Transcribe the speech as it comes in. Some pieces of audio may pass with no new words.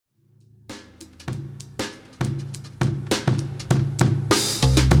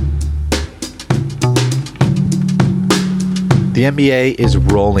The NBA is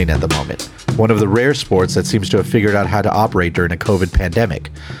rolling at the moment, one of the rare sports that seems to have figured out how to operate during a COVID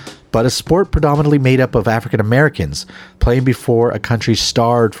pandemic. But a sport predominantly made up of African Americans playing before a country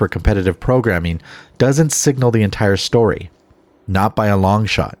starved for competitive programming doesn't signal the entire story. Not by a long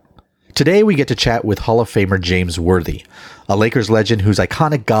shot. Today we get to chat with Hall of Famer James Worthy, a Lakers legend whose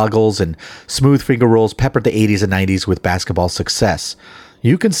iconic goggles and smooth finger rolls peppered the 80s and 90s with basketball success.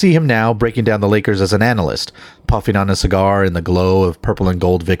 You can see him now breaking down the Lakers as an analyst, puffing on a cigar in the glow of purple and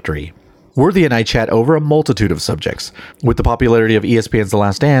gold victory. Worthy and I chat over a multitude of subjects. With the popularity of ESPN's The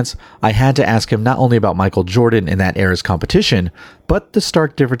Last Dance, I had to ask him not only about Michael Jordan and that era's competition, but the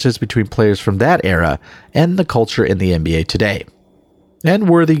stark differences between players from that era and the culture in the NBA today. And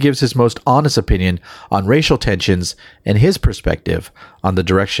Worthy gives his most honest opinion on racial tensions and his perspective on the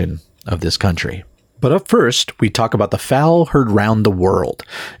direction of this country. But up first, we talk about the foul heard round the world.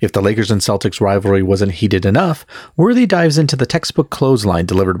 If the Lakers and Celtics rivalry wasn't heated enough, Worthy dives into the textbook clothesline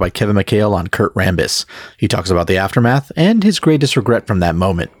delivered by Kevin McHale on Kurt Rambis. He talks about the aftermath and his greatest regret from that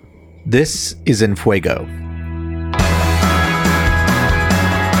moment. This is En Fuego.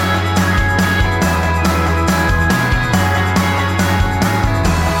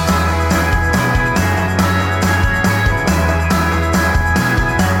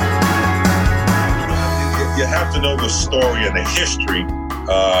 To know the story and the history.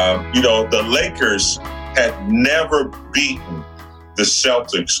 The Lakers had never beaten the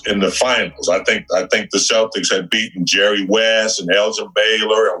Celtics in the finals. I think the Celtics had beaten Jerry West and Elgin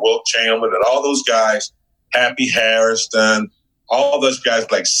Baylor and Wilt Chamberlain and all those guys, Happy Harrison, all those guys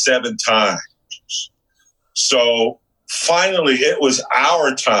like 7 times. So finally, it was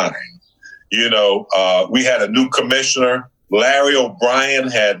our time. We had a new commissioner. Larry O'Brien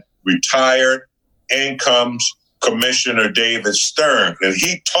had retired. In comes Commissioner David Stern, and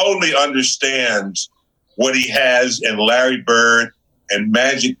he totally understands what he has in Larry Bird and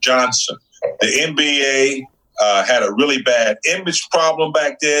Magic Johnson. The NBA had a really bad image problem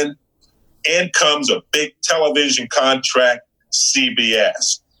back then. In comes a big television contract,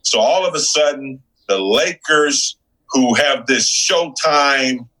 CBS. So all of a sudden, the Lakers, who have this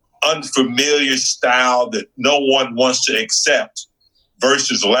Showtime, unfamiliar style that no one wants to accept,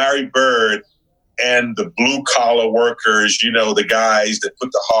 versus Larry Bird, and the blue collar workers, the guys that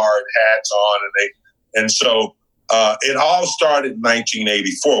put the hard hats on, so it all started in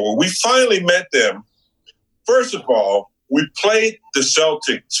 1984 when we finally met them. First of all, we played the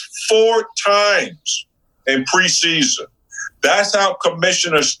Celtics 4 times in preseason. That's how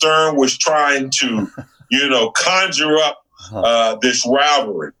Commissioner Stern was trying to, conjure up this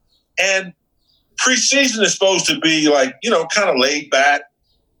rivalry. And preseason is supposed to be like, kind of laid back.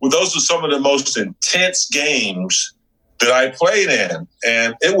 Well, those are some of the most intense games that I played in.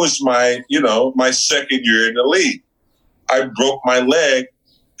 And it was my second year in the league. I broke my leg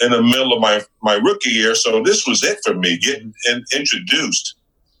in the middle of my rookie year. So this was it for me, getting introduced.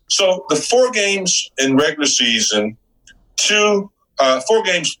 So the 4 games in regular season, 4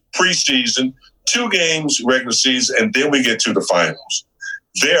 games preseason, 2 games regular season, and then we get to the finals.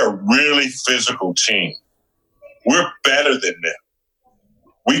 They're a really physical team. We're better than them.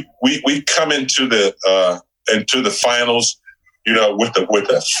 We come into the finals, with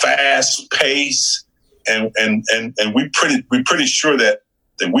a fast pace, and we pretty sure that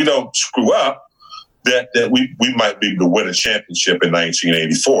we don't screw up, that we might be able to win a championship in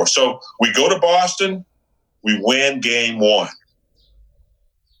 1984. So we go to Boston, we win game 1.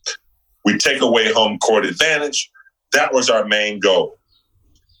 We take away home court advantage. That was our main goal.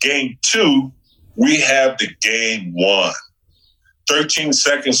 Game 2, we have the game 1. 13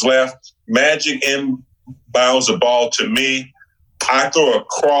 seconds left. Magic inbounds the ball to me. I throw a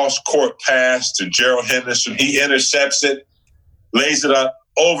cross-court pass to Gerald Henderson. He intercepts it, lays it up.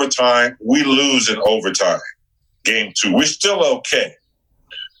 Overtime. We lose in overtime. Game 2. We're still okay.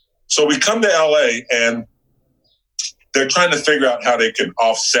 So we come to L.A., and they're trying to figure out how they can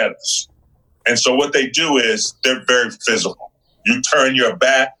offset us. And so what they do is they're very physical. You turn your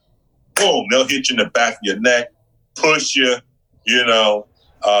back, boom, they'll hit you in the back of your neck, push you.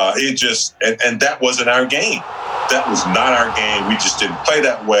 And that wasn't our game. That was not our game. We just didn't play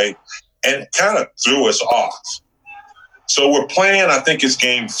that way, and it kind of threw us off. So we're playing, I think it's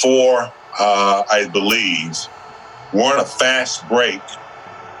game 4, I believe. We're on a fast break,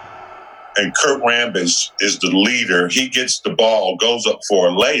 and Kurt Rambis is the leader. He gets the ball, goes up for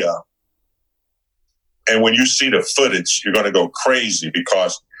a layup, and when you see the footage, you're going to go crazy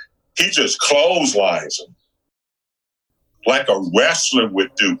because he just clotheslines him like a wrestler would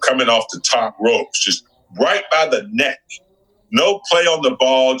do, coming off the top ropes, just right by the neck. No play on the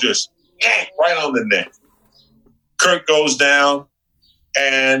ball, just right on the neck. Kurt goes down,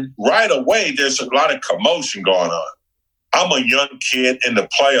 and right away there's a lot of commotion going on. I'm a young kid in the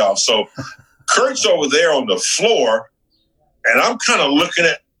playoffs, so Kurt's over there on the floor, and I'm kind of looking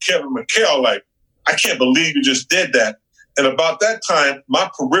at Kevin McHale like, I can't believe you just did that. And about that time, my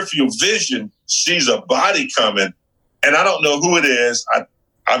peripheral vision sees a body coming, and I don't know who it is.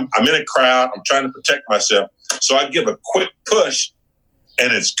 I'm in a crowd. I'm trying to protect myself. So I give a quick push,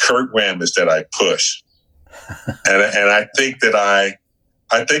 and it's Kurt Rambis that I push. and I think that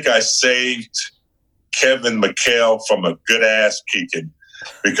I saved Kevin McHale from a good ass kicking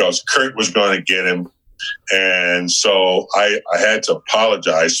because Kurt was going to get him. And so I had to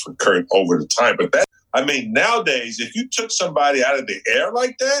apologize for Kurt over the time. But nowadays, if you took somebody out of the air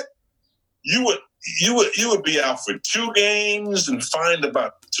like that, you would be out for 2 games and fined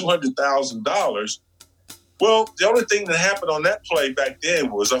about $200,000. Well, the only thing that happened on that play back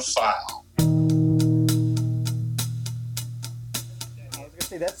then was a foul. I was going to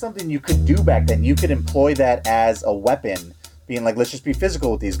say, that's something you could do back then. You could employ that as a weapon, being like, let's just be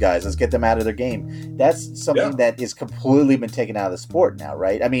physical with these guys. Let's get them out of their game. That's something that is completely been taken out of the sport now,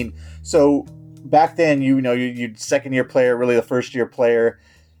 right? I mean, so back then, you're second-year player, really the first-year player.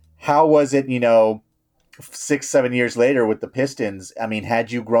 How was it, 6-7 years later with the Pistons? I mean,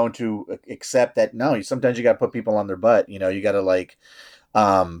 had you grown to accept that, no, sometimes you got to put people on their butt, you got to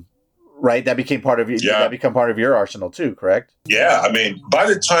right? That became part of that become part of your arsenal too, correct? Yeah. I mean, by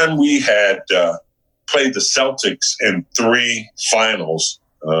the time we had played the Celtics in 3 finals,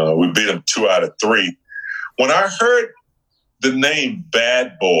 we beat them 2 out of 3. When I heard the name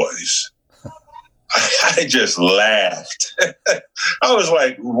Bad Boys, I just laughed. I was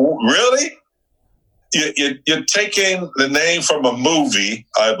like, really? You're taking the name from a movie,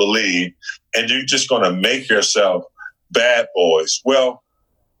 I believe, and you're just going to make yourself Bad Boys. Well,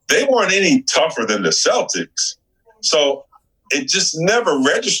 they weren't any tougher than the Celtics. So it just never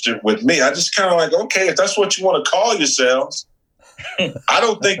registered with me. I just kind of like, okay, if that's what you want to call yourselves, I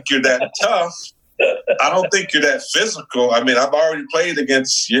don't think you're that tough. I don't think you're that physical. I mean, I've already played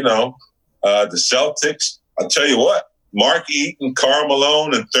against, the Celtics. I'll tell you what. Mark Eaton, Karl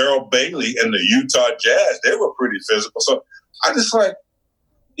Malone, and Thurl Bailey and the Utah Jazz, they were pretty physical. So I just like,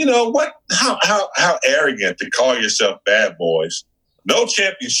 what? How arrogant to call yourself Bad Boys. No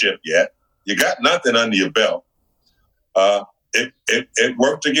championship yet. You got nothing under your belt. It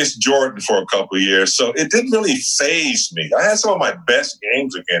worked against Jordan for a couple of years, so it didn't really faze me. I had some of my best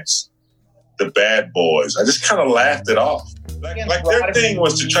games against the Bad Boys. I just kind of laughed it off. Like their thing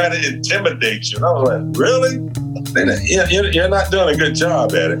was to try to intimidate you. And I was like, really? You're not doing a good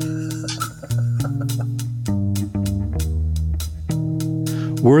job at it.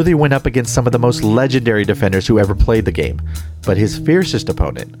 Worthy went up against some of the most legendary defenders who ever played the game, but his fiercest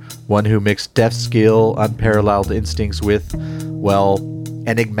opponent, one who mixed deft skill, unparalleled instincts with, well,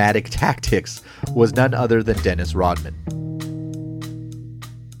 enigmatic tactics, was none other than Dennis Rodman.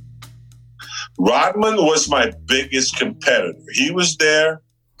 Rodman was my biggest competitor. He was there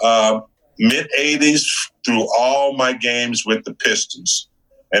mid-'80s through all my games with the Pistons.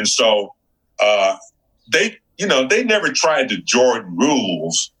 And so they never tried the Jordan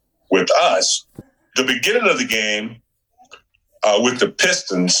rules with us. The beginning of the game with the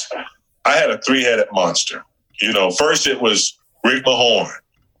Pistons, I had a 3-headed monster. First it was Rick Mahorn.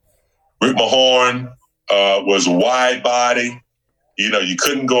 Rick Mahorn was a wide body. You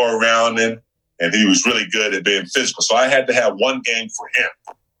couldn't go around him, and he was really good at being physical. So I had to have one game for him.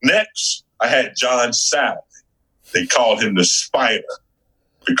 Next, I had John Salley. They called him the Spider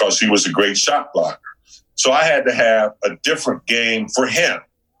because he was a great shot blocker. So I had to have a different game for him.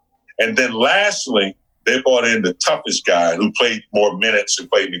 And then lastly, they brought in the toughest guy who played more minutes and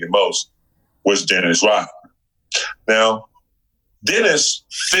played me the most, was Dennis Rodman. Now, Dennis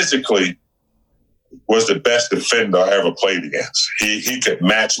physically was the best defender I ever played against. He could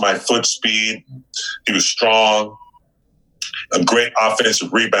match my foot speed. He was strong, a great offensive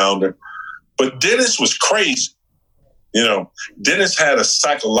rebounder. But Dennis was crazy. Dennis had a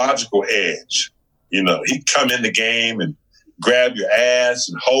psychological edge. He'd come in the game and grab your ass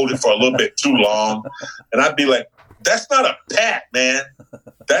and hold it for a little bit too long. And I'd be like, that's not a pat, man.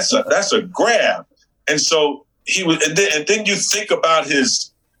 That's a grab. And so he was, and then you think about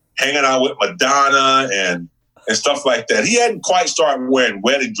his hanging out with Madonna and stuff like that. He hadn't quite started wearing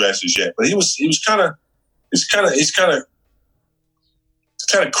wedding dresses yet, but he's kind of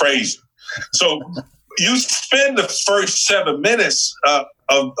crazy. So you spend the first 7 minutes of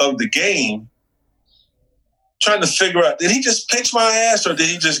the game trying to figure out, did he just pinch my ass or did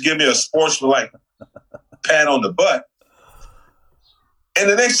he just give me a sportsmanlike pat on the butt? And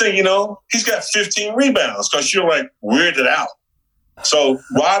the next thing you know, he's got 15 rebounds because you're like weirded out. So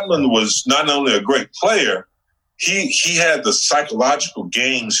Rodman was not only a great player, he had the psychological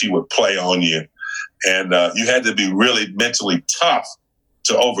games he would play on you. And you had to be really mentally tough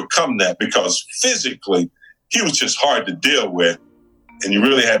to overcome that because physically he was just hard to deal with. And you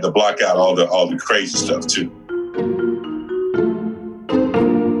really had to block out all the crazy stuff too.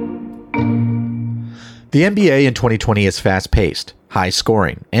 The NBA in 2020 is fast-paced,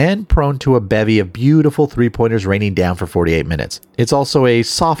 high-scoring, and prone to a bevy of beautiful three-pointers raining down for 48 minutes. It's also a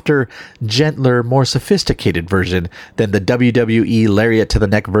softer, gentler, more sophisticated version than the WWE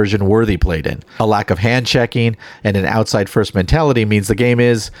lariat-to-the-neck version Worthy played in. A lack of hand-checking and an outside-first mentality means the game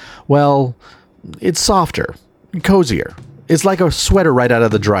is, well, it's softer, cozier. It's like a sweater right out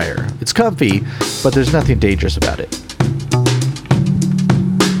of the dryer. It's comfy, but there's nothing dangerous about it.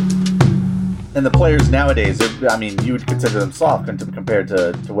 And the players nowadays, I mean, you would consider them soft compared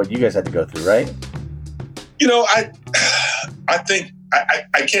to what you guys had to go through, right? You know, I think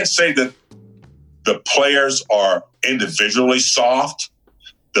I can't say that the players are individually soft.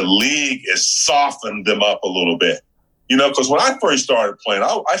 The league has softened them up a little bit. You know, because when I first started playing,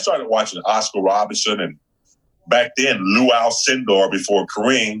 I started watching Oscar Robertson and back then Lou Alcindor before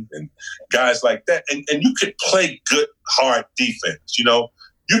Kareem and guys like that. And you could play good, hard defense. You know,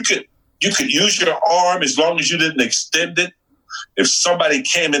 you could use your arm as long as you didn't extend it. If somebody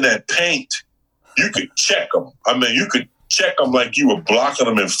came in that paint, you could check them. I mean, you could check them like you were blocking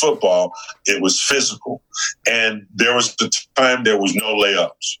them in football. It was physical. And there was the time there was no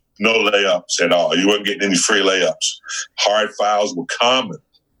layups at all. You weren't getting any free layups. Hard fouls were common.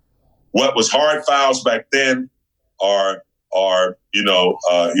 What was hard fouls back then are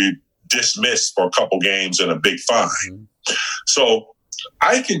you dismissed for a couple games and a big fine. Mm-hmm. So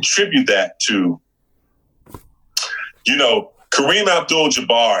I contribute that to, Kareem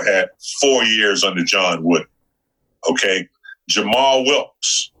Abdul-Jabbar had 4 years under John Wooden. Okay. Jamal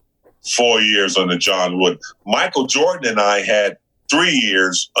Wilkes, 4 years under John Wooden. Michael Jordan and I had 3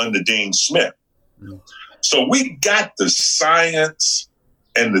 years under Dean Smith. Mm-hmm. So we got the science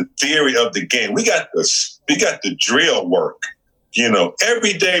and the theory of the game. We got the drill work.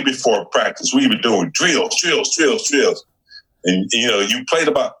 Every day before practice, we were doing drills. And, you played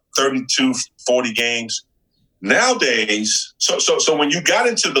about 32, 40 games. Nowadays, so when you got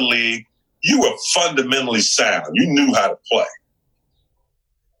into the league, you were fundamentally sound. You knew how to play.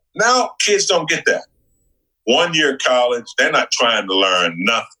 Now, kids don't get that. 1 year college, they're not trying to learn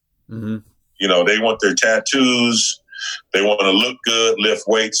nothing. Mm-hmm. They want their tattoos. They want to look good, lift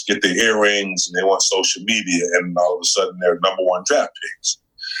weights, get their earrings, and they want social media. And all of a sudden, they're number one draft picks.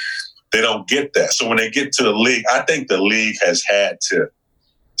 They don't get that. So when they get to the league, I think the league has had to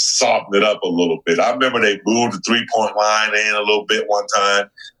soften it up a little bit. I remember they moved the three-point line in a little bit one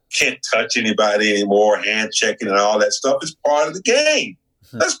time. Can't touch anybody anymore. Hand checking and all that stuff is part of the game.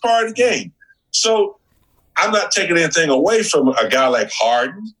 That's part of the game. So I'm not taking anything away from a guy like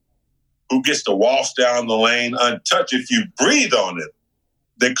Harden who gets to waltz down the lane untouched. If you breathe on it,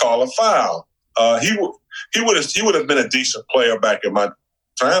 they call a foul. He would have been a decent player back in my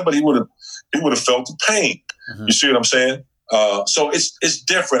time, but he would have felt the pain. Mm-hmm. You see what I'm saying? So it's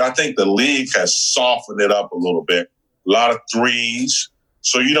different. I think the league has softened it up a little bit. A lot of threes,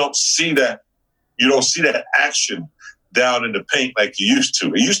 so you don't see that. You don't see that action down in the paint like you used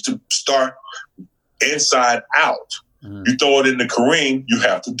to. It used to start inside out. Mm-hmm. You throw it in the Kareem, you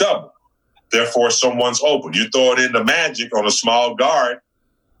have to double. Therefore, someone's open. You throw it in the Magic on a small guard,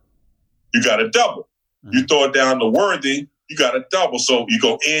 you got to double. Mm-hmm. You throw it down to Worthy, you got to double. So you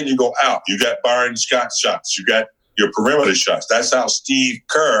go in, you go out. You got Byron Scott shots. You got your perimeter shots. That's how Steve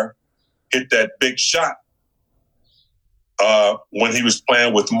Kerr hit that big shot when he was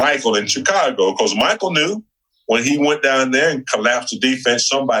playing with Michael in Chicago. Because Michael knew when he went down there and collapsed the defense,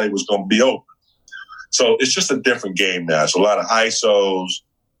 somebody was going to be open. So it's just a different game now. It's a lot of ISOs,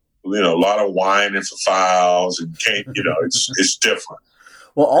 a lot of whining for fouls, and it's different.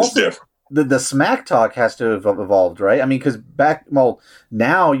 Well, also, it's different. The smack talk has to have evolved, right? I mean, because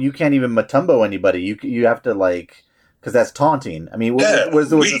now you can't even Matumbo anybody. You have to because that's taunting. I mean, was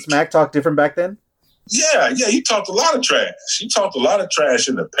the smack talk different back then? Yeah. He talked a lot of trash. He talked a lot of trash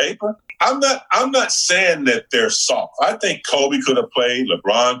in the paper. I'm not saying that they're soft. I think Kobe could have played.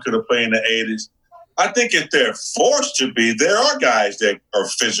 LeBron could have played in the 80s. I think if they're forced to be, there are guys that are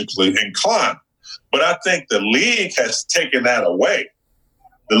physically inclined. But I think the league has taken that away.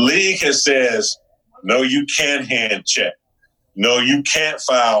 The league has says, no, you can't hand check. No, you can't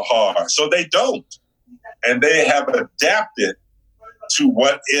foul hard. So they don't. And they have adapted to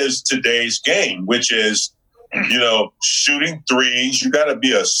what is today's game, which is shooting threes. You got to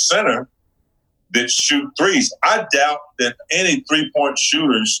be a center that shoot threes. I doubt that any 3-point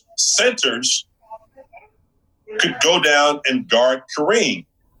centers could go down and guard Kareem.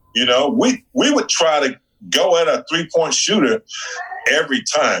 We would try to go at a 3-point shooter every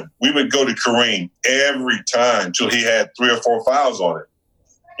time. We would go to Kareem every time until he had 3 or 4 fouls on it.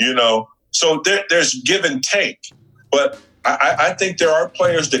 So there's give and take. But I think there are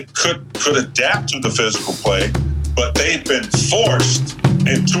players that could adapt to the physical play, but they've been forced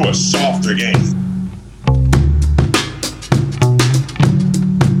into a softer game.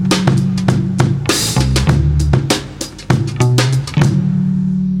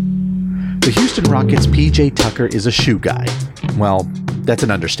 The Houston Rockets' PJ Tucker is a shoe guy. Well, that's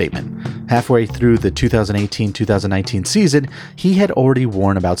an understatement. Halfway through the 2018-2019 season, he had already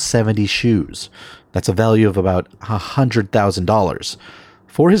worn about 70 shoes. That's a value of about $100,000.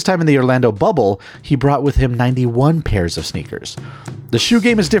 For his time in the Orlando bubble, he brought with him 91 pairs of sneakers. The shoe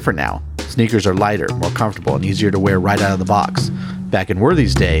game is different now. Sneakers are lighter, more comfortable, and easier to wear right out of the box. Back in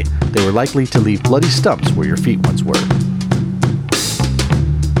Worthy's day, they were likely to leave bloody stumps where your feet once were.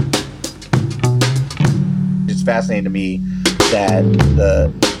 It's fascinating to me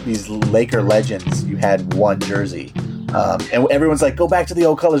that these Laker legends, you had one jersey. And everyone's like, go back to the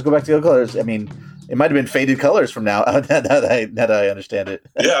old colors, go back to the old colors. I mean, it might have been faded colors from now that I understand it.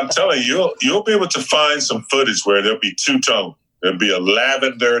 Yeah, I'm telling you, you'll be able to find some footage where there'll be two-tone. There'll be a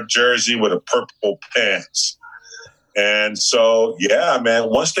lavender jersey with a purple pants. And so, yeah, man,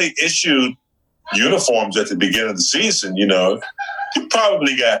 once they issued uniforms at the beginning of the season, you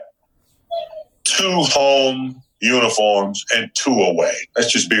probably got 2 home uniforms and 2 away.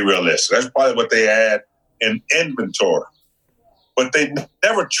 Let's just be realistic. That's probably what they had in inventory. But they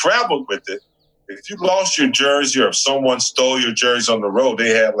never traveled with it. If you lost your jersey or if someone stole your jersey on the road, they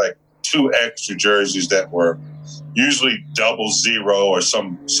had like 2 extra jerseys that were usually 00 or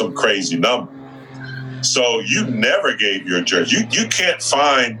some crazy number. So you never gave your jersey. You can't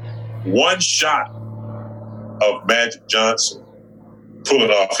find one shot of Magic Johnson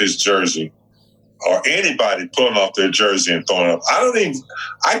pulling off his jersey or anybody pulling off their jersey and throwing it up.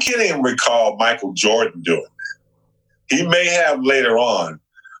 I can't even recall Michael Jordan doing that. He may have later on,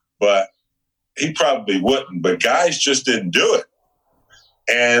 but he probably wouldn't. But guys just didn't do it.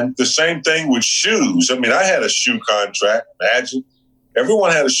 And the same thing with shoes. I mean, I had a shoe contract, Magic.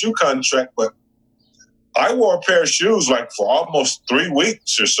 Everyone had a shoe contract, but I wore a pair of shoes like for almost 3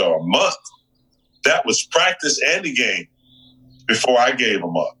 weeks or so, a month. That was practice and the game before I gave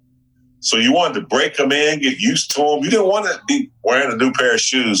them up. So you wanted to break them in, get used to them. You didn't want to be wearing a new pair of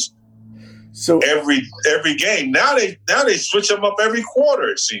shoes every game. Now they switch them up every quarter,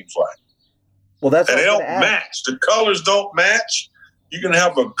 it seems like. Well, that's and they don't match. The colors don't match. You can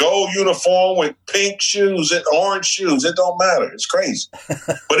have a gold uniform with pink shoes and orange shoes. It don't matter. It's crazy,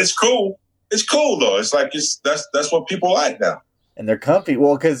 but it's cool. It's cool though. It's like that's what people like now, and they're comfy.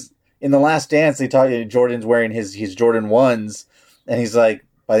 Well, because in The Last Dance, they taught you Jordan's wearing his Jordan 1s, and he's like,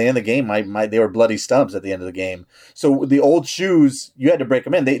 by the end of the game, they were bloody stumps at the end of the game. So the old shoes, you had to break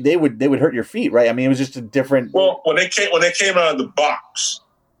them in. They would hurt your feet, right? I mean, it was just a different. Well, when they came out of the box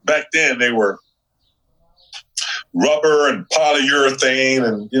back then, they were rubber and polyurethane,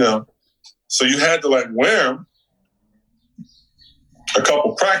 and so you had to like wear them a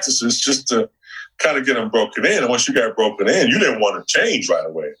couple practices just to kind of get them broken in. And once you got broken in, you didn't want to change right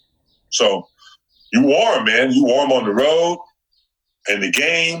away. So you wore them, man. You wore them on the road and the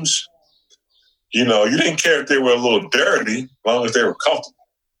games. You didn't care if they were a little dirty, as long as they were comfortable.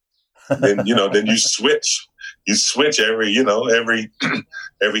 Then you switch. You switch every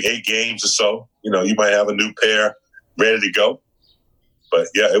 8 games or so. You might have a new pair ready to go. But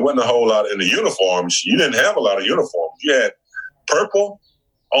yeah, it wasn't a whole lot in the uniforms. You didn't have a lot of uniforms. You had purple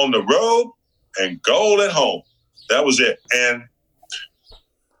on the road and gold at home. That was it. And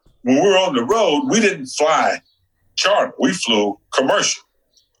when we were on the road, we didn't fly charter. We flew commercial.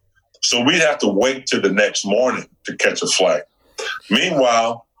 So we'd have to wait till the next morning to catch a flight.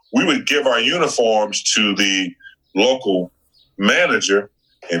 Meanwhile, we would give our uniforms to the local manager,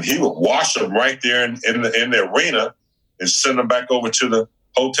 and he would wash them right there in the arena and send them back over to the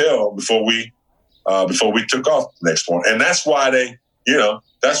hotel before we took off the next morning. And that's why they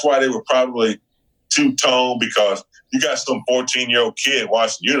were probably two-tone, because you got some 14-year-old kid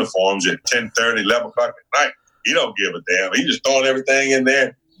washing uniforms at 10:30, 11 o'clock at night. He don't give a damn. He just throwing everything in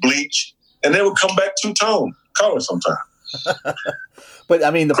there, bleach, and they would come back two-tone color sometimes. But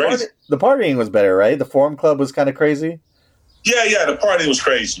I mean, the partying was better, right? The Forum Club was kind of crazy. Yeah, the party was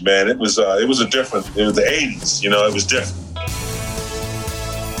crazy, man. It was the 80s, it was different.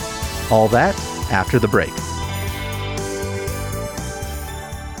 All that after the break.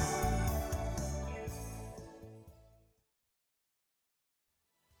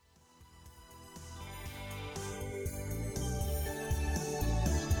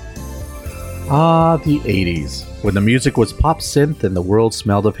 Ah, the 80s, when the music was pop synth and the world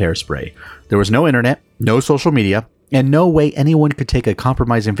smelled of hairspray. There was no internet, no social media, and no way anyone could take a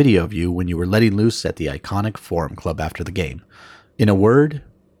compromising video of you when you were letting loose at the iconic Forum Club after the game. In a word,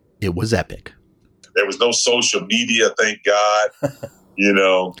 it was epic. There was no social media, thank God.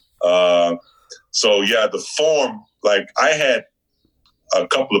 So yeah, the Forum, like I had a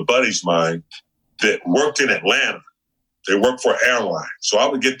couple of buddies of mine that worked in Atlanta. They worked for an airline. So I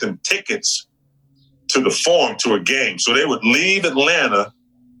would get them tickets to the Forum to a game. So they would leave Atlanta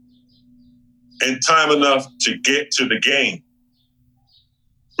in time enough to get to the game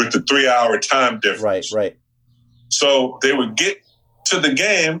with the 3-hour time difference. Right. So they would get to the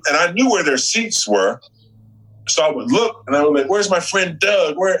game, and I knew where their seats were. So I would look, and I would be like, where's my friend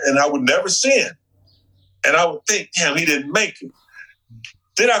Doug? And I would never see him. And I would think, damn, he didn't make it.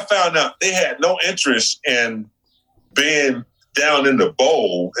 Then I found out they had no interest in being down in the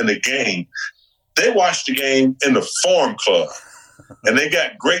bowl in the game. They watched the game in the Forum Club, and they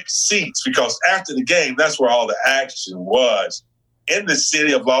got great seats because after the game, that's where all the action was in the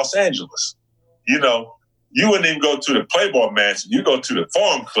city of Los Angeles. You wouldn't even go to the Playboy Mansion. You go to the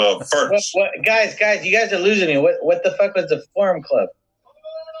Forum Club first. Guys, you guys are losing me. What the fuck was the Forum Club?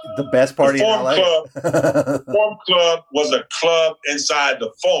 The best party the Forum in LA. The Forum Club was a club inside the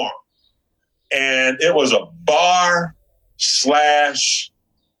Forum, and it was a bar /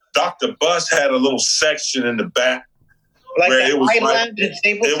 Dr. Bus had a little section in the back where it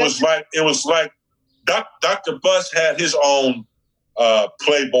was like Dr. Bus had his own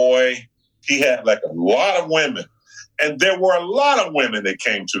Playboy. He had like a lot of women, and there were a lot of women that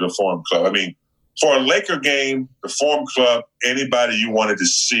came to the Forum Club. I mean, for a Laker game, the Forum Club, anybody you wanted to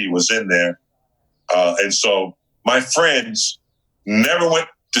see was in there. And so my friends never went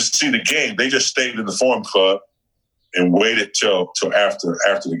to see the game. They just stayed in the Forum Club and waited till after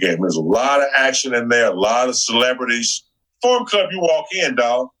the game. There's a lot of action in there, a lot of celebrities. Forum Club, you walk in,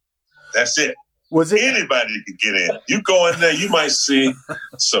 dog. That's it. Was it anybody could get in? You go in there, you might see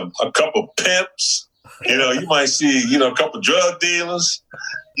a couple pimps. You might see a couple drug dealers.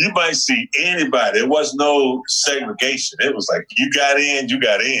 You might see anybody. There was no segregation. It was like you got in, you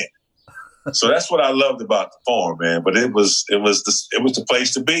got in. So that's what I loved about the Forum, man. But it was the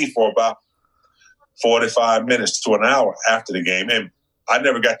place to be for about 45 minutes to an hour after the game. And I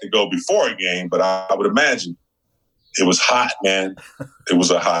never got to go before a game, but I would imagine it was hot, man. It was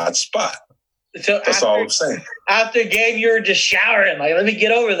a hot spot. So that's all I'm saying. After a game, you were just showering. Like, let me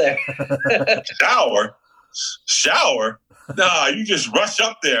get over there. Shower? Nah, you just rush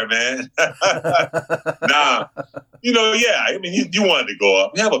up there, man. Nah. Yeah. I mean, you wanted to go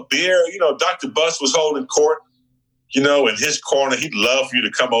up. You have a beer. Dr. Bus was holding court, in his corner. He'd love for you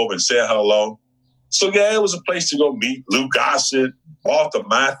to come over and say hello. So, yeah, it was a place to go meet Lou Gossett, Walter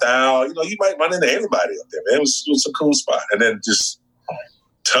Matthau. You might run into anybody up there, man. It was a cool spot. And then just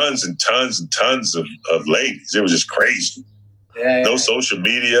tons and tons and tons of ladies. It was just crazy. Yeah. No social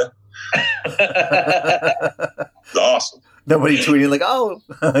media. It's awesome. Nobody tweeting like, oh,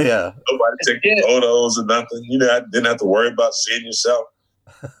 yeah. Nobody taking photos or nothing. I didn't have to worry about seeing yourself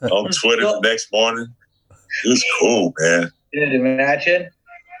on Twitter the next morning. It was cool, man. Dude, imagine.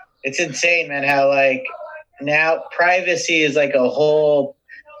 It's insane, man, how, now privacy is like a whole...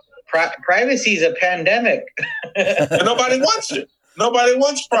 privacy is a pandemic. And nobody wants it. Nobody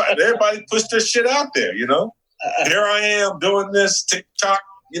wants privacy. Everybody puts their shit out there, Here I am doing this TikTok.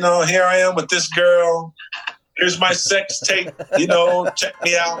 Here I am with this girl. Here's my sex tape. Check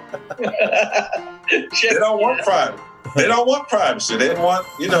me out. They don't want privacy. They don't want privacy. They want,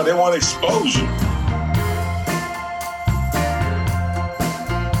 they want exposure.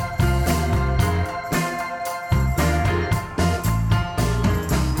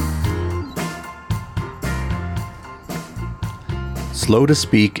 Slow to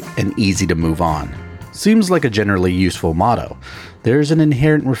speak and easy to move on. Seems like a generally useful motto. There's an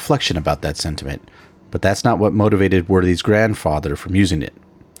inherent reflection about that sentiment, but that's not what motivated Worthy's grandfather from using it.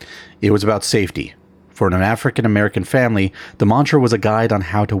 It was about safety. For an African-American family, the mantra was a guide on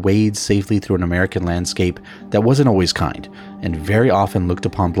how to wade safely through an American landscape that wasn't always kind, and very often looked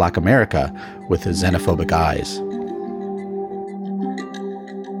upon Black America with xenophobic eyes.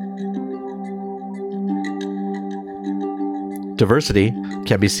 Diversity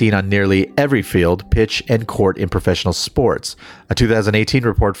can be seen on nearly every field, pitch, and court in professional sports. A 2018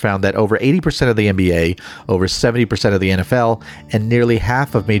 report found that over 80% of the NBA, over 70% of the NFL, and nearly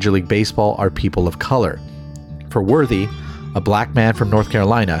half of Major League Baseball are people of color. For Worthy, a black man from North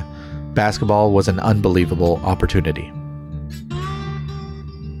Carolina, basketball was an unbelievable opportunity.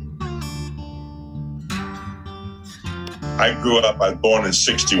 I was born in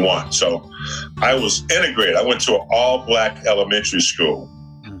 61. So I was integrated. I went to an all-black elementary school.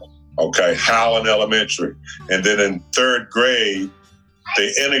 Okay, Howland Elementary. And then in third grade,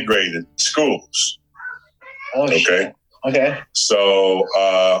 they integrated schools. Oh, okay. Shit. Okay. So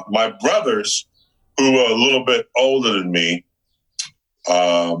my brothers, who were a little bit older than me,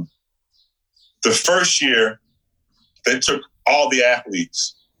 the first year, they took all the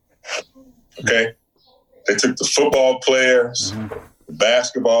athletes. Okay? They took the football players, the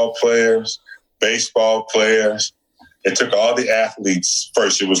basketball players, baseball players. They took all the athletes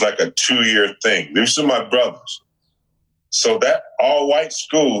first. It was like a 2-year thing. These are my brothers. So that all-white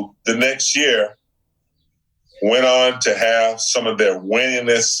school the next year went on to have some of their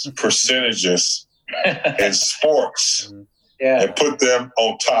winningest percentages in sports and put them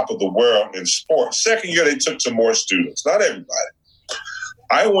on top of the world in sports. Second year, they took some more students, not everybody.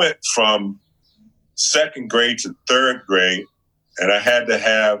 I went from second grade to third grade, and I had to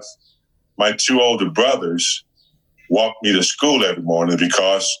have my 2 older brothers walk me to school every morning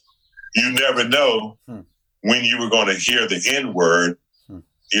because you never know when you were going to hear the N-word,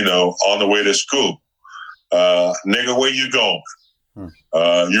 on the way to school. Nigga, where you going?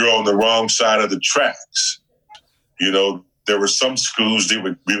 You're on the wrong side of the tracks. There were some schools we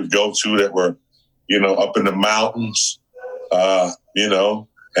would go to that were, up in the mountains,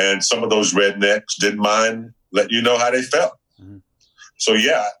 and some of those rednecks didn't mind letting you know how they felt. So,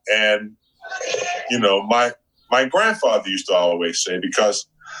 yeah. And, my grandfather used to always say, because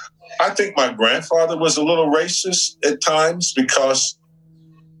I think my grandfather was a little racist at times because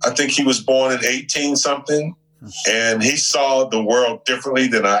I think he was born in 18-something and he saw the world differently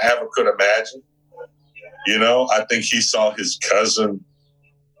than I ever could imagine. I think he saw his cousin,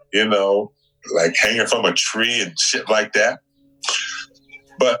 like hanging from a tree and shit like that.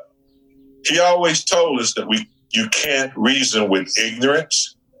 But he always told us that you can't reason with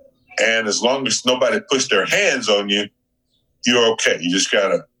ignorance. And as long as nobody puts their hands on you, you're okay. You just got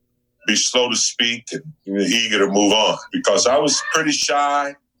to be slow to speak and eager to move on. Because I was pretty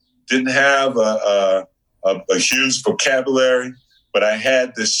shy, didn't have a huge vocabulary, but I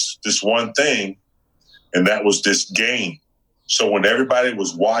had this one thing, and that was this game. So when everybody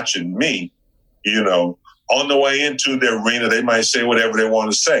was watching me, on the way into the arena, they might say whatever they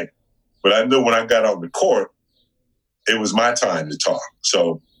want to say. But I knew when I got on the court, it was my time to talk.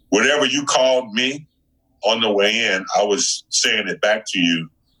 So whatever you called me on the way in, I was saying it back to you,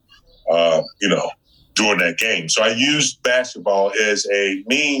 during that game. So I used basketball as a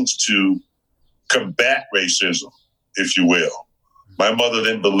means to combat racism, if you will. My mother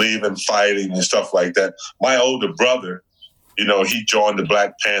didn't believe in fighting and stuff like that. My older brother, he joined the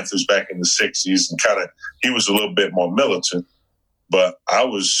Black Panthers back in the 60s and he was a little bit more militant, but I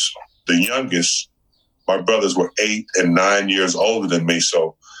was the youngest. My brothers were 8 and 9 years older than me,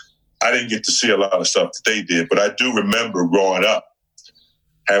 so I didn't get to see a lot of stuff that they did, but I do remember growing up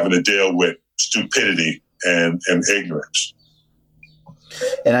having to deal with stupidity and ignorance.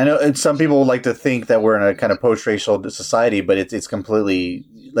 And I know some people like to think that we're in a kind of post-racial society, but it's completely,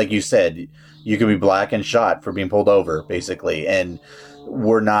 like you said, you could be black and shot for being pulled over, basically. And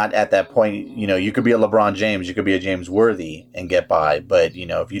we're not at that point. You could be a LeBron James, you could be a James Worthy and get by. But,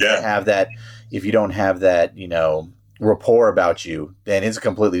 if you don't have that, rapport about you, then it's a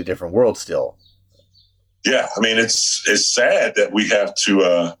completely different world still. Yeah. I mean, it's sad that we have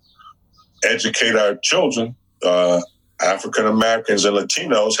to educate our children. African Americans and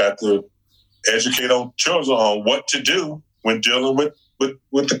Latinos have to educate on children on what to do when dealing with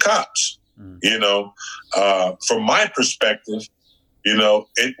the cops. From my perspective,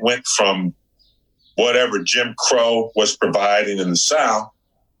 it went from whatever Jim Crow was providing in the South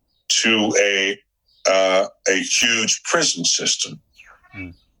to a huge prison system.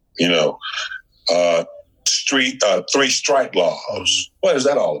 3 strike laws. What is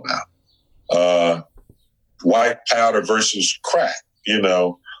that all about? White powder versus crack.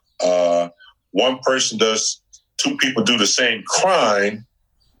 One person does, 2 people do the same crime,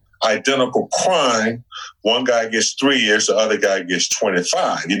 identical crime. One guy gets 3 years, the other guy gets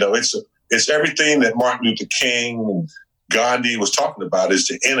 25. It's everything that Martin Luther King and Gandhi was talking about, is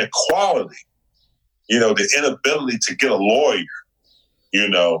the inequality. The inability to get a lawyer.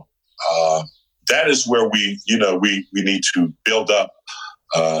 That is where we need to build up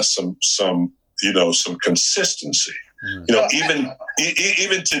some consistency.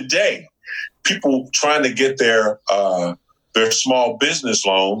 Even today, people trying to get their small business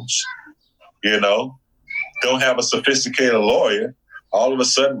loans, don't have a sophisticated lawyer. All of a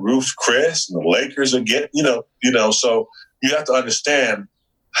sudden, Ruth Chris and the Lakers are getting, so you have to understand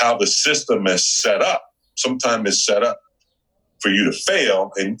how the system is set up. Sometimes it's set up for you to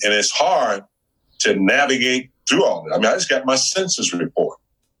fail. And it's hard to navigate through all that. I mean, I just got my census report.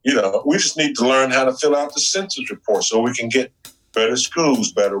 We just need to learn how to fill out the census report so we can get better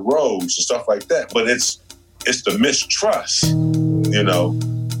schools, better roads, and stuff like that. But it's the mistrust,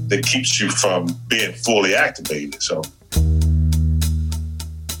 that keeps you from being fully activated. So.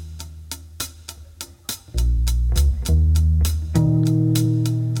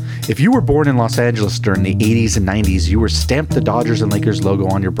 If you were born in Los Angeles during the 80s and 90s, you were stamped the Dodgers and Lakers logo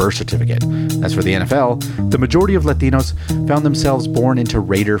on your birth certificate. As for the NFL, the majority of Latinos found themselves born into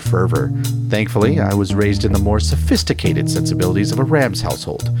Raider fervor. Thankfully, I was raised in the more sophisticated sensibilities of a Rams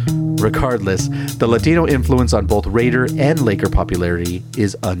household. Regardless, the Latino influence on both Raider and Laker popularity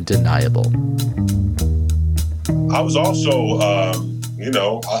is undeniable. I was also, I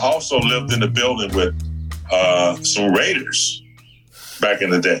also lived in the building with some Raiders back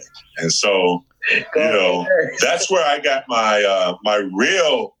in the day. And so, that's where I got my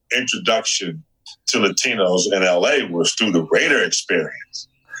real introduction to Latinos in LA was through the Raider experience.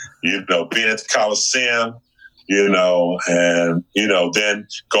 Being at the Coliseum, and, then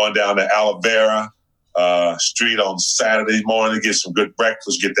going down to Alavera Street on Saturday morning to get some good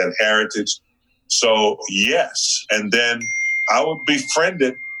breakfast, get that heritage. So, yes. And then I would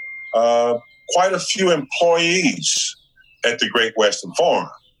befriended quite a few employees at the Great Western Forum.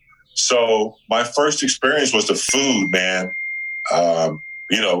 So my first experience was the food, man.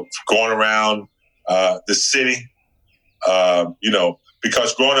 Going around the city,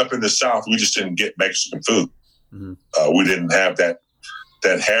 because growing up in the South, we just didn't get Mexican food. Mm-hmm. We didn't have that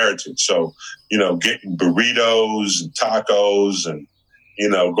heritage. So, getting burritos and tacos and,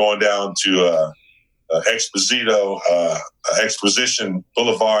 going down to Exposition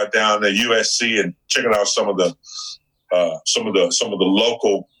Boulevard down at USC and checking out some of the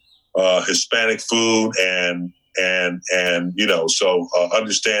local Hispanic food and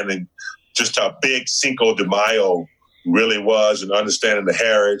understanding just how big Cinco de Mayo really was and understanding the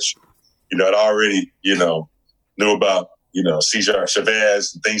heritage. I'd already, knew about, Cesar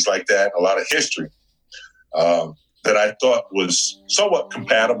Chavez and things like that, a lot of history that I thought was somewhat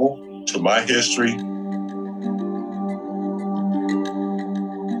compatible to my history.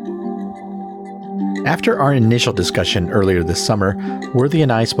 After our initial discussion earlier this summer, Worthy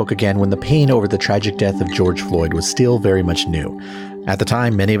and I spoke again when the pain over the tragic death of George Floyd was still very much new. At the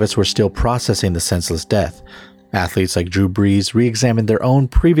time, many of us were still processing the senseless death. Athletes like Drew Brees re-examined their own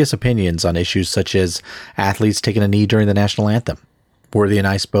previous opinions on issues such as athletes taking a knee during the national anthem. Worthy and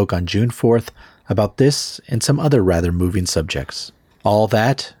I spoke on June 4th about this and some other rather moving subjects. All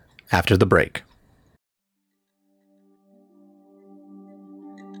that after the break.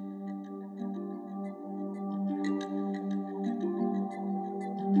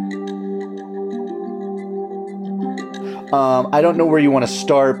 I don't know where you want to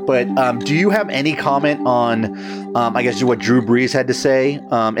start, but do you have any comment on, I guess, what Drew Brees had to say?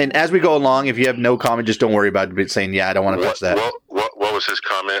 And as we go along, if you have no comment, just don't worry about it saying, I don't want to touch that. What was his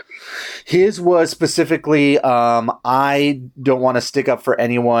comment? His was specifically, I don't want to stick up for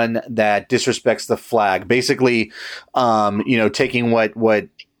anyone that disrespects the flag. Basically, taking what Colin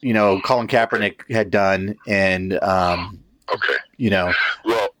Kaepernick had done and, Well,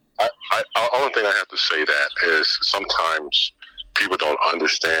 only thing I have to say that is sometimes people don't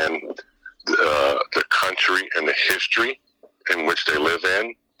understand the country and the history in which they live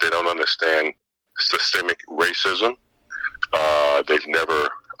in. They don't understand systemic racism. They've never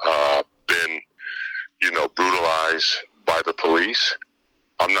been, brutalized by the police.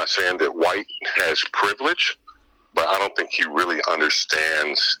 I'm not saying that white has privilege, but I don't think he really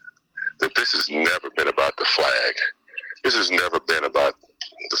understands that this has never been about the flag. This has never been about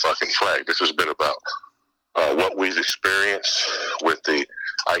the fucking flag. This has been about what we've experienced with the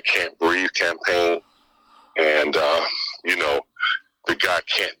I Can't Breathe campaign. And, the guy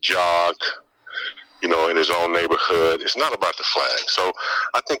can't jog, in his own neighborhood. It's not about the flag. So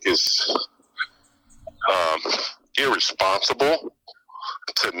I think it's irresponsible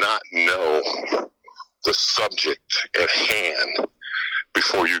to not know the subject at hand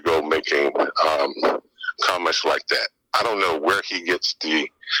before you go making comments like that. I don't know where he gets the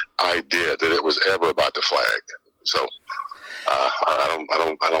idea that it was ever about the flag. So I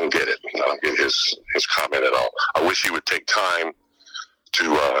don't get it. I don't get his comment at all. I wish he would take time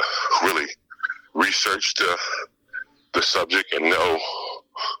to really research the subject and know,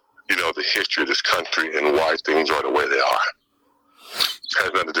 the history of this country and why things are the way they are. It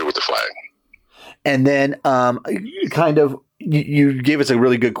has nothing to do with the flag. And then kind of, you gave us a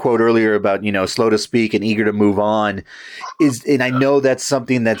really good quote earlier about, slow to speak and eager to move on. And I know that's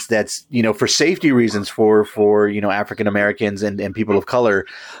something that's, for safety reasons for African Americans and people of color.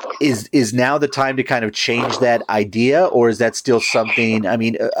 Is now the time to kind of change that idea, or is that still something? I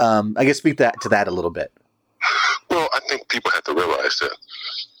mean, I guess speak to that a little bit. Well, I think people have to realize that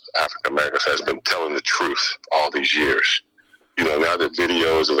African Americans has been telling the truth all these years. Now that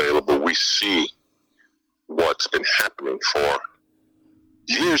video is available, we see what's been happening for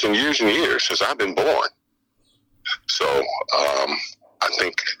years and years and years since I've been born. So I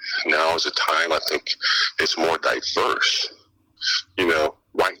think now is the time. I think it's more diverse.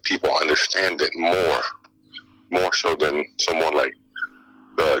 White people understand it more so than someone like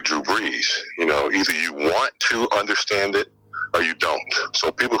Drew Brees. Either you want to understand it or you don't. So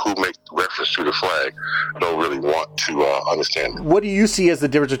people who make reference to the flag don't really want to understand it. What do you see as the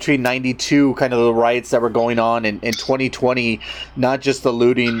difference between 92, kind of the riots that were going on, and 2020, not just the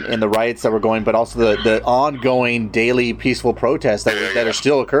looting and the riots that were going, but also the ongoing daily peaceful protests that are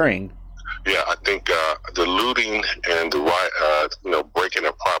still occurring? Yeah, I think the looting and the riot, breaking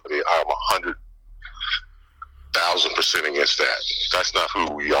of property, I'm 100,000% against that. That's not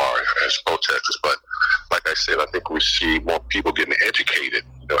who we are as protesters. But like I said, I think we see more people getting educated,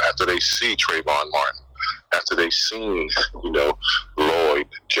 after they see Trayvon Martin, after they seen, Lloyd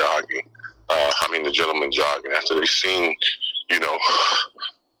jogging, the gentleman jogging, after they seen,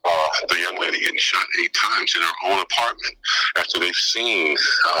 the young lady getting shot 8 times in her own apartment, after they've seen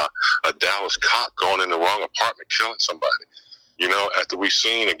a Dallas cop going in the wrong apartment killing somebody, after we've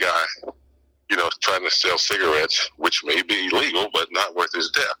seen a guy trying to sell cigarettes, which may be illegal, but not worth his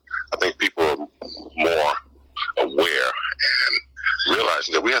death. I think people are more aware and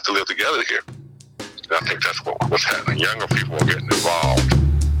realizing that we have to live together here. And I think that's what's happening. Younger people are getting involved.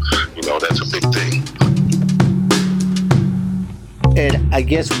 That's a big thing. And I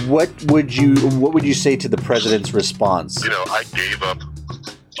guess what would you say to the president's response? I gave up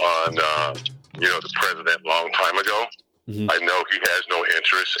on the president a long time ago. Mm-hmm. I know he has no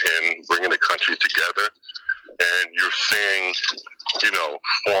interest in bringing the country together. And you're seeing,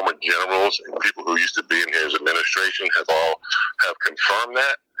 former generals and people who used to be in his administration have confirmed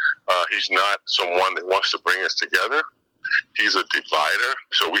that. He's not someone that wants to bring us together. He's a divider.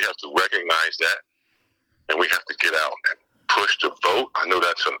 So we have to recognize that. And we have to get out and push the vote. I know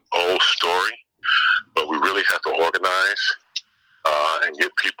that's an old story, but we really have to organize and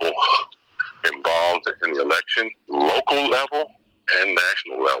get people involved in the election, local level and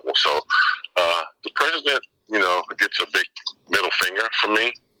national level. So the president, gets a big middle finger from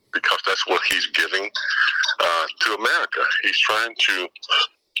me because that's what he's giving to America. He's trying to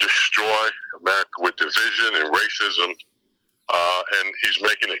destroy America with division and racism, and he's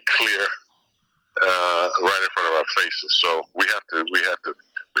making it clear right in front of our faces. So we have to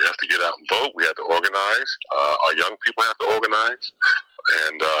get out and vote. We have to organize. Our young people have to organize,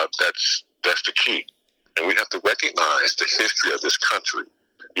 and that's the key. And we have to recognize the history of this country.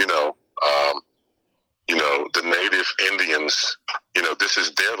 The native Indians, this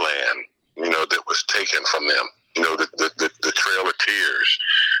is their land, that was taken from them. The Trail of Tears,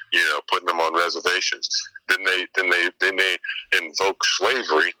 putting them on reservations. Then they invoke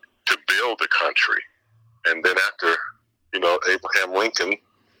slavery to build the country. And then after, Abraham Lincoln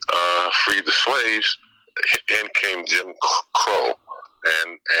freed the slaves, in came Jim Crow.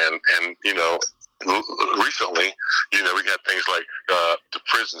 And recently, we got things like the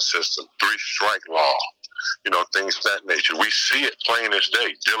prison system, 3-strike law, things of that nature. We see it plain as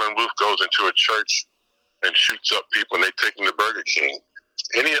day. Dylan Roof goes into a church and shoots up people, and they take them to Burger King.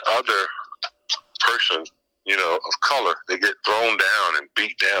 Any other person, of color, they get thrown down and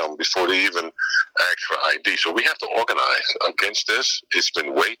beat down before they even ask for ID. So we have to organize against this. It's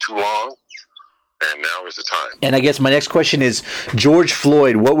been way too long. And now is the time. And I guess my next question is, George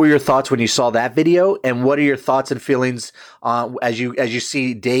Floyd, what were your thoughts when you saw that video? And what are your thoughts and feelings as you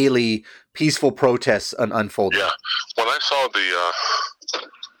see daily peaceful protests unfolding? Yeah. When I saw the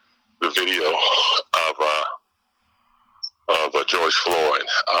video of George Floyd,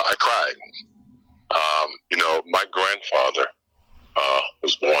 I cried. My grandfather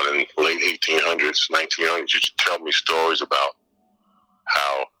was born in late 1800s, 1900s. He used to tell me stories about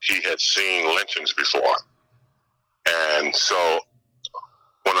how he had seen lynchings before. And so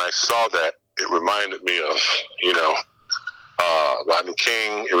when I saw that, it reminded me of, Rodney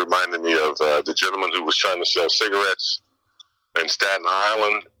King. It reminded me of the gentleman who was trying to sell cigarettes in Staten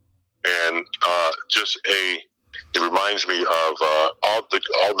Island. And it reminds me of all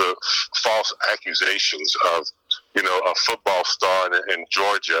the false accusations of, a football star in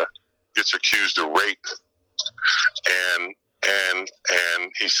Georgia gets accused of rape. And and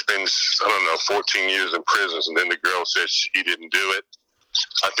he spends, 14 years in prisons, and then the girl says he didn't do it.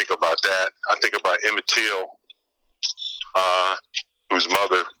 I think about that. I think about Emmett Till, whose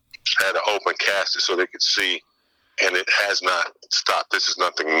mother had an open casket so they could see, and it has not stopped. This is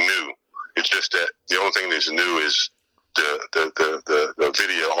nothing new. It's just that the only thing that's new is the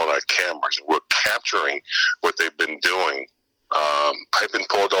video on our cameras. We're capturing what they've been doing. I've been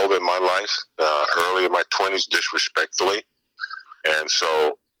pulled over in my life early in my 20s disrespectfully, and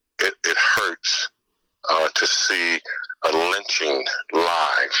so it hurts to see a lynching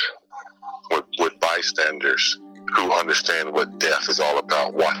live with bystanders who understand what death is all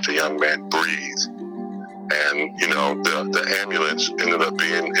about. Watch a young man breathe, and the ambulance ended up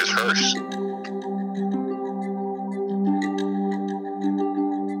being his hearse.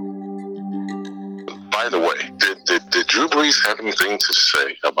 By the way, did Drew Brees have anything to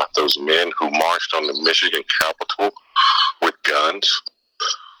say about those men who marched on the Michigan Capitol with guns?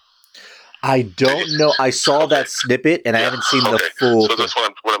 I don't know. I saw that snippet, and I haven't seen the full. So that's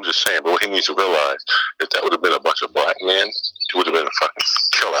what I'm just saying. But what he needs to realize, if that would have been a bunch of black men, it would have been a fucking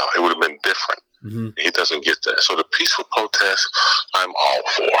kill out. It would have been different. Mm-hmm. He doesn't get that. So the peaceful protest, I'm all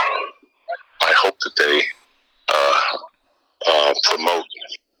for. I hope that they promote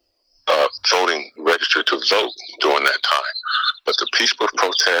voting, register to vote during that time. But the peaceful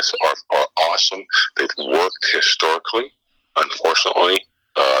protests are awesome. They've worked historically. Unfortunately,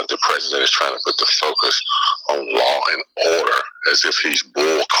 the president is trying to put the focus on law and order as if he's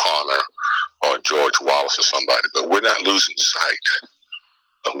Bull Connor or George Wallace or somebody. But we're not losing sight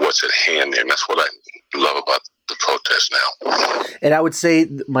of what's at hand there. And that's what I love about the protest now. And I would say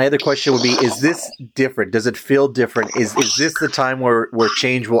my other question would be, is this different? Does it feel different? Is this the time where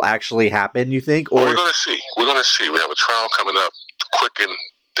change will actually happen, you think? Or we're going to see. We're going to see. We have a trial coming up quicker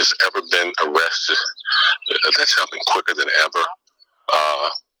that's ever been arrested. That's happening quicker than ever.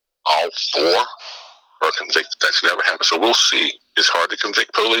 All four are convicted. That's never happened. So we'll see. It's hard to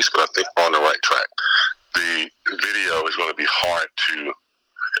convict police, but I think we're on the right track. The video is going to be hard to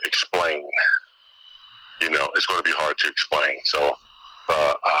explain. It's going to be hard to explain. So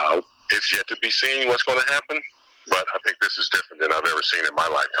it's yet to be seen what's going to happen. But I think this is different than I've ever seen in my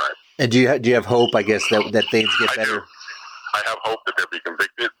lifetime. And do you have hope, I guess, that things get better? I have hope that they'll be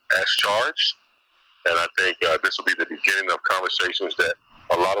convicted as charged. And I think this will be the beginning of conversations that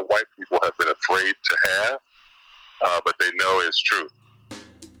a lot of white people have been afraid to have, but they know it's true.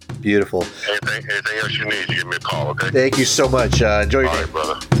 Beautiful. Anything else you need, you give me a call, okay? Thank you so much. Enjoy your day. All right,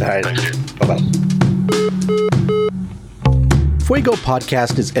 brother. All right. Thank you. Bye-bye. Fuego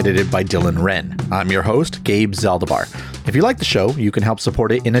Podcast is edited by Dylan Wren. I'm your host, Gabe Zaldivar. If you like the show, you can help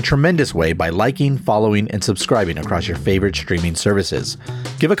support it in a tremendous way by liking, following, and subscribing across your favorite streaming services.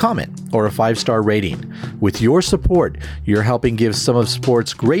 Give a comment or a 5-star rating. With your support, you're helping give some of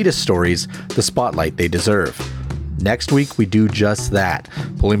sports' greatest stories the spotlight they deserve. Next week, we do just that,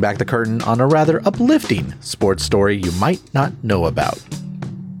 pulling back the curtain on a rather uplifting sports story you might not know about.